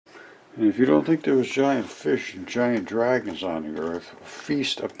And if you don't think there was giant fish and giant dragons on the earth,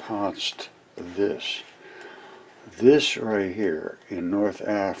 feast upon this. This right here in North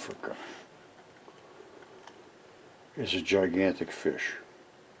Africa is a gigantic fish.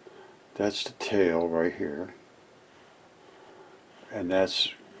 That's the tail right here. And that's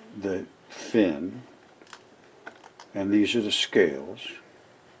the fin. And these are the scales.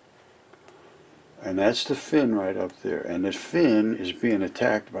 And that's the fin right up there. And the fin is being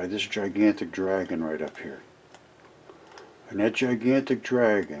attacked by this gigantic dragon right up here. And that gigantic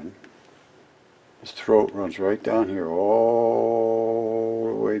dragon, his throat runs right down here, all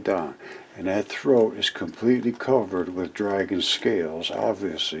the way down. And that throat is completely covered with dragon scales,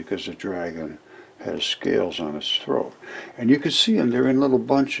 obviously, because the dragon has scales on its throat. And you can see them, they're in little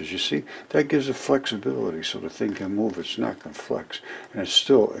bunches, you see? That gives it flexibility so the thing can move its neck and flex. And it's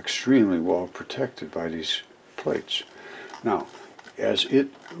still extremely well protected by these plates. Now, as it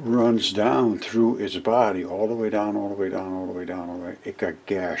runs down through its body, all the way down, all the way down, all the way down, all the way, it got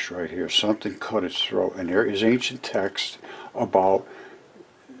gashed right here. Something cut its throat. And there is ancient text about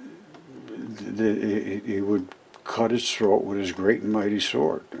he would cut its throat with his great and mighty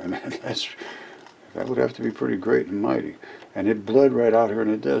sword. And that would have to be pretty great and mighty. And it bled right out here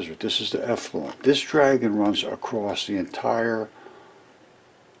in the desert. This is the effluent. This dragon runs across the entire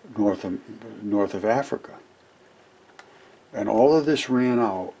north of Africa. And all of this ran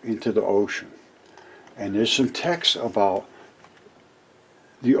out into the ocean. And there's some text about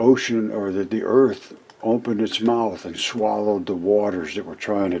the ocean, or that the earth opened its mouth and swallowed the waters that were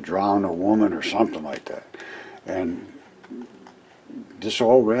trying to drown a woman or something like that. And this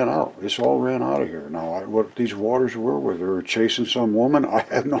all ran out. This all ran out of here. Now, what these waters were, whether they were chasing some woman, I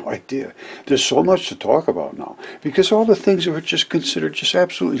have no idea. There's so much to talk about now. Because all the things that were just considered just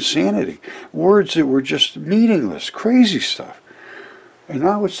absolute insanity. Words that were just meaningless, crazy stuff. And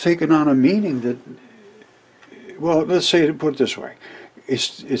now it's taken on a meaning that, well, let's say, put it this way.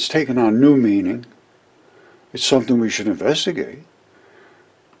 It's taken on new meaning. It's something we should investigate.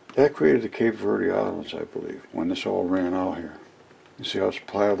 That created the Cape Verde Islands, I believe, when this all ran out here. You see how it's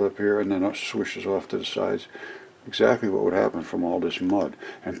piled up here and then it swishes off to the sides? Exactly what would happen from all this mud.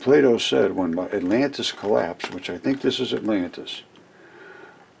 And Plato said when Atlantis collapsed, which I think this is Atlantis,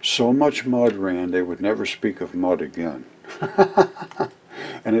 so much mud ran they would never speak of mud again.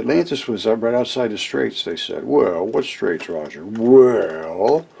 And Atlantis was right outside the straits, they said. Well, what straits, Roger?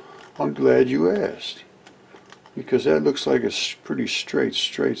 Well, I'm glad you asked. Because that looks like a pretty straight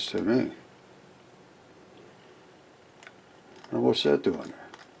straits to me. And what's that doing there?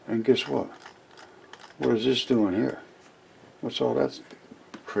 And guess what? What is this doing here? What's all that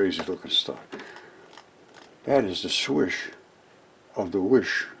crazy looking stuff? That is the swish of the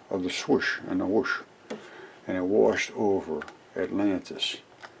wish, of the swoosh and the whoosh. And it washed over Atlantis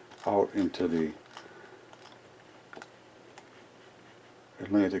out into the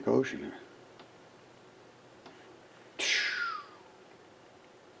Atlantic Ocean here.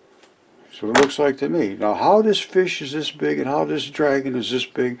 So it looks like to me. Now, how this fish is this big and how this dragon is this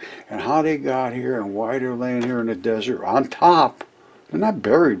big and how they got here and why they're laying here in the desert on top. They're not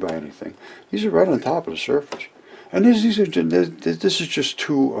buried by anything. These are right on top of the surface. And this is just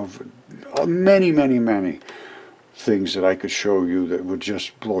two of many, many, many things that I could show you that would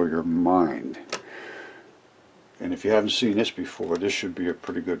just blow your mind. And if you haven't seen this before, this should be a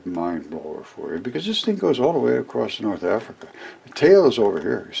pretty good mind blower for you, because this thing goes all the way across North Africa. The tail is over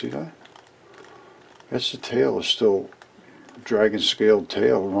here. You see that? That's the tail. Is still dragon-scaled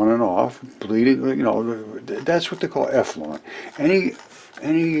tail running off, bleeding. You know, that's what they call effluent. Any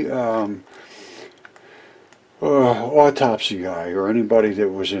autopsy guy or anybody that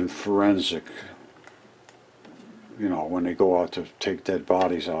was in forensic, you know, when they go out to take dead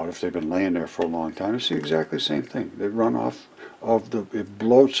bodies out, if they've been laying there for a long time, you see exactly the same thing. They run off of it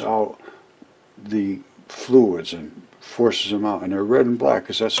bloats out the fluids and forces them out, and they're red and black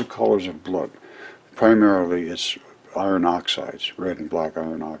because that's the colors of blood. Primarily, it's iron oxides, red and black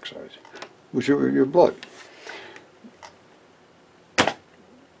iron oxides, which are your blood.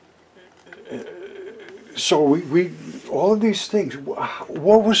 So we all of these things,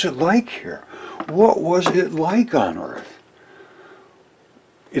 what was it like here? What was it like on Earth?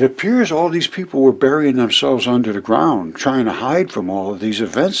 It appears all these people were burying themselves under the ground, trying to hide from all of these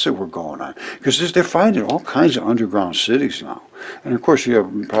events that were going on. Because they're finding all kinds of underground cities now. And of course, you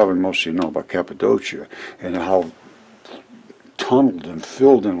have probably most of you know about Cappadocia and how tunneled and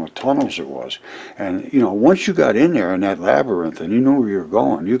filled in with tunnels it was. And, you know, once you got in there in that labyrinth and you knew where you were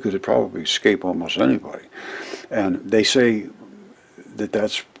going, you could probably escape almost anybody. And they say that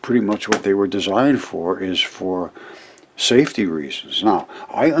that's pretty much what they were designed for, is for safety reasons. Now,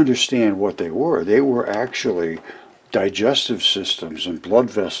 I understand what they were. They were actually digestive systems and blood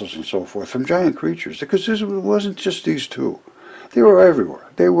vessels and so forth from giant creatures, because it wasn't just these two. They were everywhere.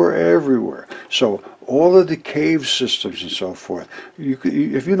 They were everywhere. So all of the cave systems and so forth,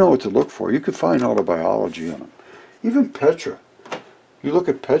 if you know what to look for, you could find all the biology in them. Even Petra. You look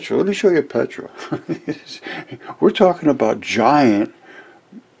at Petra. Let me show you Petra. We're talking about giant.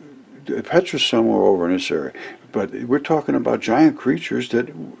 Petra's somewhere over in this area. But we're talking about giant creatures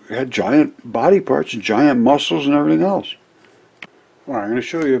that had giant body parts and giant muscles and everything else. All right, I'm going to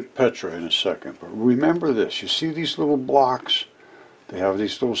show you Petra in a second. But remember this. You see these little blocks? They have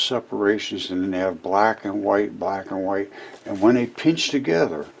these little separations, and then they have black and white, black and white. And when they pinch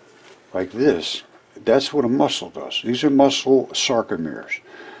together like this, that's what a muscle does. These are muscle sarcomeres.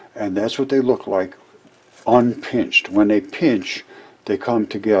 And that's what they look like unpinched. When they pinch, they come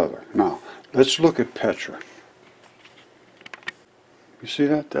together. Now, let's look at Petra. You see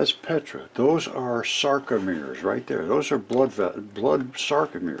that? That's Petra. Those are sarcomeres right there. Those are blood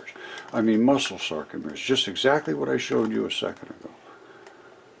sarcomeres. I mean muscle sarcomeres. Just exactly what I showed you a second ago.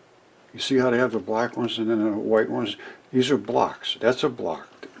 You see how they have the black ones and then the white ones? These are blocks. That's a block.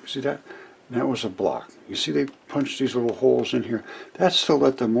 See that? That was a block. You see they punched these little holes in here? That's to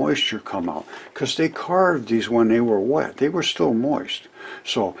let the moisture come out, because they carved these when they were wet. They were still moist.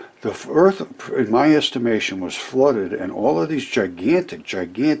 So the earth, in my estimation, was flooded, and all of these gigantic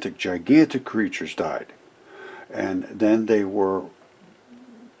creatures died. And then they were,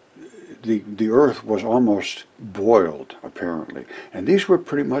 the earth was almost boiled, apparently. And these were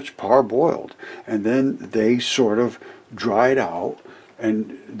pretty much parboiled. And then they sort of dried out.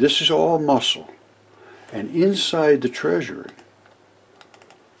 And this is all muscle. And inside the treasury,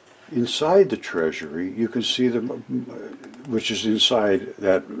 you can see which is inside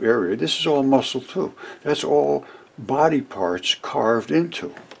that area. This is all muscle too. That's all body parts carved into.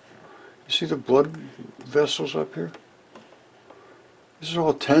 You see the blood vessels up here? This is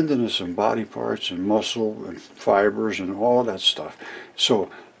all tendinous and body parts and muscle and fibers and all that stuff. So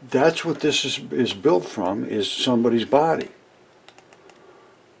that's what this is built from, is somebody's body.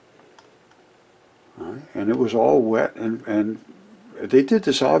 And it was all wet, and they did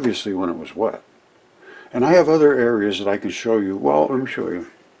this obviously when it was wet. And I have other areas that I can show you. Well, let me show you.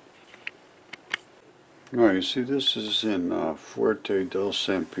 All right, you see this is in Fuerte del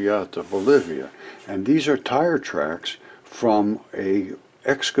San Piata, Bolivia. And these are tire tracks from a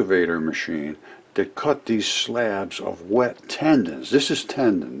excavator machine that cut these slabs of wet tendons. This is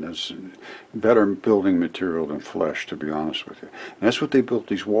tendon. That's better building material than flesh, to be honest with you. And that's what they built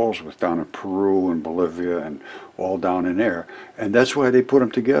these walls with down in Peru and Bolivia and all down in there. And that's why they put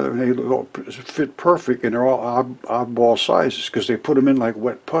them together, and they all fit perfect, and they're all oddball sizes, because they put them in like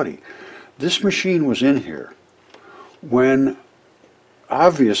wet putty. This machine was in here when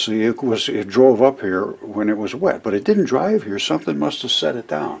obviously it drove up here when it was wet, but it didn't drive here. Something must have set it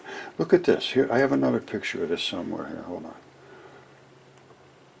down. Look at this. Here, I have another picture of this somewhere here. Hold on.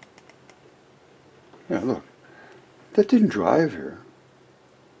 Yeah, look. That didn't drive here.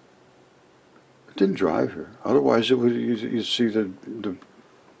 It didn't drive here. Otherwise, it would. You'd see the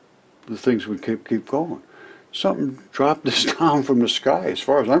things would keep going. Something dropped this down from the sky, as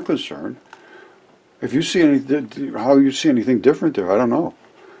far as I'm concerned. If you see how you see anything different there, I don't know.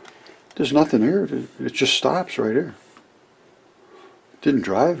 There's nothing here. It just stops right here. It didn't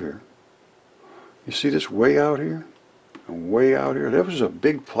drive here. You see this way out here and way out here? That was a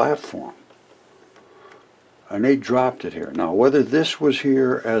big platform. And they dropped it here. Now, whether this was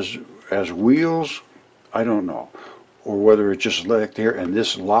here as wheels, I don't know. Or whether it just left here and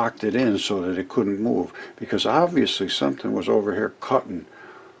this locked it in so that it couldn't move. Because obviously something was over here cutting.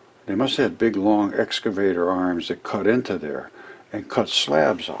 They must have had big, long excavator arms that cut into there and cut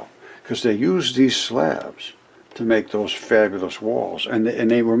slabs out. Because they used these slabs to make those fabulous walls. And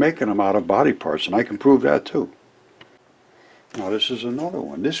they were making them out of body parts, and I can prove that too. Now this is another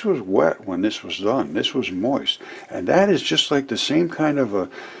one. This was wet when this was done. This was moist. And that is just like the same kind of a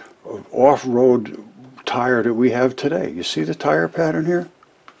off-road tire that we have today. You see the tire pattern here?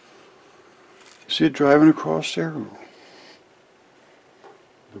 See it driving across there?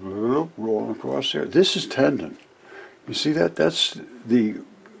 Rolling across there. This is tendon. You see that? That's the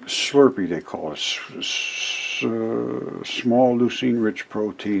Slurpee, they call it. Small leucine-rich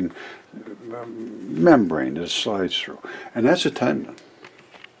protein membrane that slides through. And that's a tendon.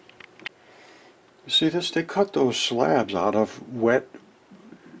 You see this? They cut those slabs out of wet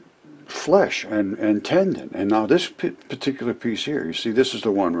flesh and tendon. And now this particular piece here, you see, this is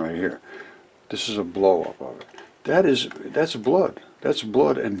the one right here. This is a blow-up of it. That's blood. That's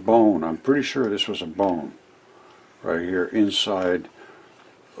blood and bone. I'm pretty sure this was a bone. right here inside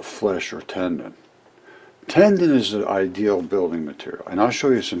flesh or tendon. Tendon is the ideal building material, and I'll show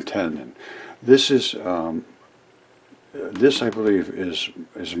you some tendon. This is this I believe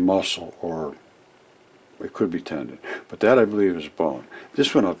is muscle, or it could be tendon, but that I believe is bone.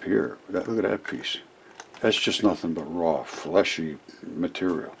 This one up here, look at that piece. That's just nothing but raw, fleshy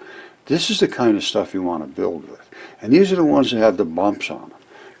material. This is the kind of stuff you want to build with, and these are the ones that have the bumps on them.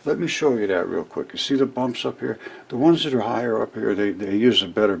 Let me show you that real quick. You see the bumps up here? The ones that are higher up here, they use the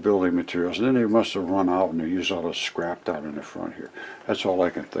better building materials, and then they must have run out and they use all the scrap down in the front here. That's all I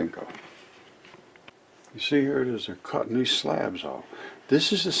can think of. You see here it is, they're cutting these slabs out.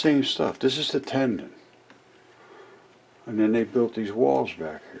 This is the same stuff. This is the tendon. And then they built these walls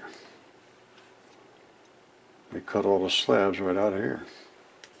back here. They cut all the slabs right out of here.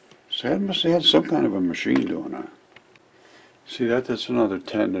 So they must have had some kind of a machine doing that. See that's another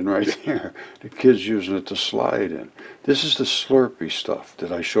tendon right there. The kid's using it to slide in. This is the slurpy stuff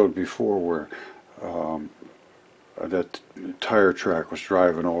that I showed before, where that tire track was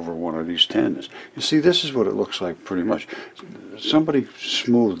driving over one of these tendons. You see, this is what it looks like pretty much. Somebody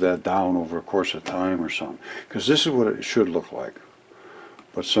smoothed that down over a course of time or something, because this is what it should look like.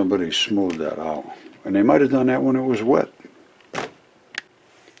 But somebody smoothed that out. And they might have done that when it was wet.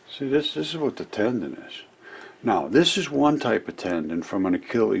 See, this is what the tendon is. Now, this is one type of tendon from an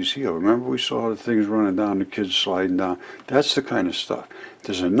Achilles heel. Remember we saw the things running down, the kids sliding down? That's the kind of stuff.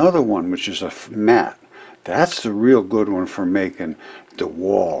 There's another one which is a mat. That's the real good one for making the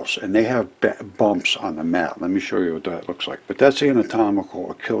walls. And they have bumps on the mat. Let me show you what that looks like. But that's the anatomical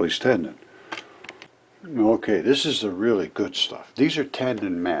Achilles tendon. Okay, this is the really good stuff. These are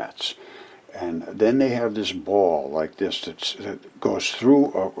tendon mats. And then they have this ball like this that goes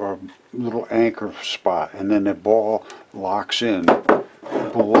through a little anchor spot, and then the ball locks in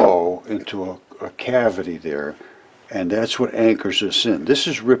below into a cavity there, and that's what anchors us in. This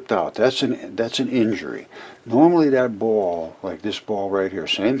is ripped out. That's an injury. Normally that ball, like this ball right here,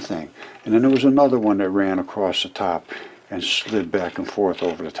 same thing. And then there was another one that ran across the top and slid back and forth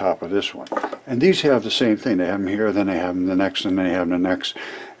over the top of this one. And these have the same thing. They have them here, then they have them the next, and they have them the next.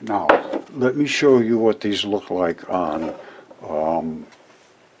 Now, let me show you what these look like on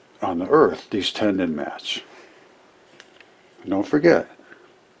the earth, these tendon mats. And don't forget,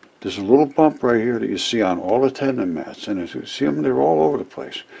 there's a little bump right here that you see on all the tendon mats, and as you see them, they're all over the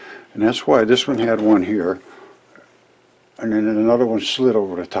place. And that's why this one had one here, and then another one slid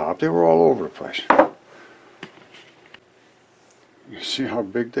over the top. They were all over the place. You see how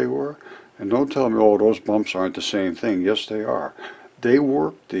big they were? And don't tell me, oh, those bumps aren't the same thing. Yes, they are. They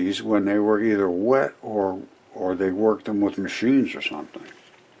worked these when they were either wet or they worked them with machines or something.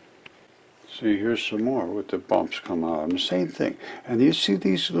 See, here's some more with the bumps come out. And the same thing. And you see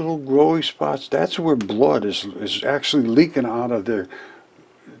these little glowy spots? That's where blood is actually leaking out of there.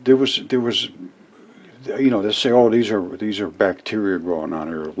 There was, you know, they say, oh, these are bacteria growing on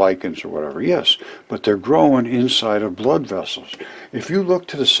here, or lichens or whatever. Yes, but they're growing inside of blood vessels. If you look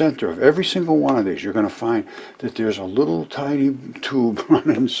to the center of every single one of these, you're going to find that there's a little tiny tube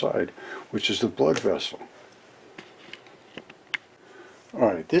running inside, which is the blood vessel. All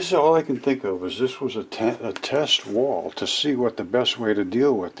right, this is all I can think of, is this was a test wall to see what the best way to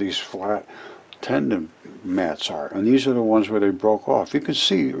deal with these flat tendon mats are. And these are the ones where they broke off. You can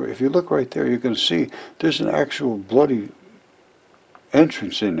see, if you look right there, you can see there's an actual bloody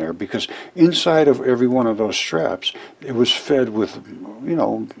entrance in there, because inside of every one of those straps, it was fed with, you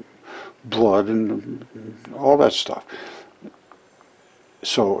know, blood and all that stuff.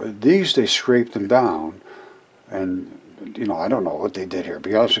 So these, they scraped them down, and you know, I don't know what they did here, to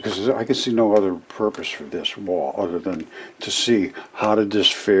be honest, because I can see no other purpose for this wall other than to see how did this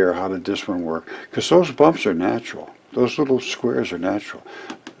fare, how did this one work, because those bumps are natural. Those little squares are natural.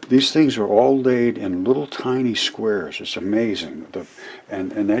 These things are all laid in little tiny squares. It's amazing.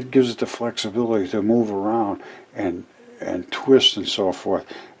 And that gives it the flexibility to move around and twist and so forth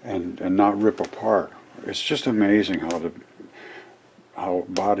and not rip apart. It's just amazing how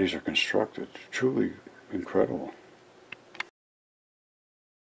bodies are constructed. It's truly incredible.